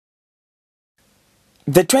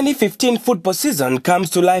The 2015 football season comes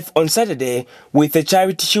to life on Saturday with the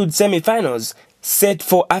Charity Shield semi-finals set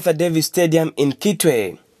for Arthur Davis Stadium in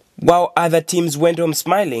Kitwe. While other teams went home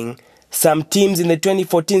smiling, some teams in the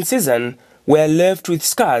 2014 season were left with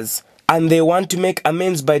scars and they want to make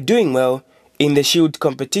amends by doing well in the Shield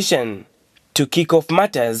competition. To kick off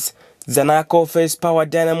matters, Zanaco faced Power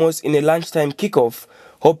Dynamos in a lunchtime kickoff,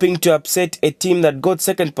 hoping to upset a team that got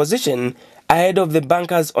second position ahead of the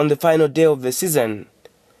Bankers on the final day of the season.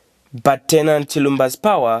 But Tenant Chilumba's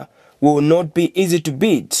Power will not be easy to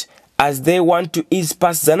beat as they want to ease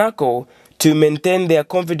past Zanaco to maintain their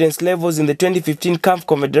confidence levels in the 2015 CAF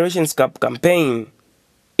Confederations Cup campaign.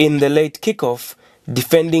 In the late kickoff,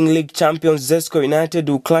 defending league champions Zesco United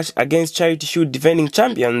will clash against Charity Shield defending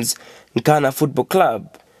champions Nkana Football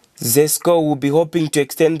Club. Zesco will be hoping to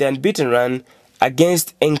extend their unbeaten run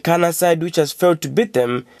against Nkana side which has failed to beat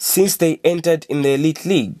them since they entered in the Elite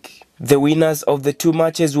League. The winners of the two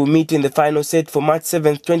matches will meet in the final set for March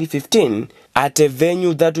 7, 2015 at a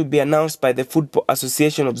venue that will be announced by the Football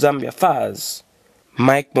Association of Zambia FAS.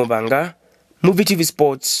 Mike Mubanga, Muvi TV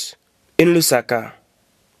Sports in Lusaka.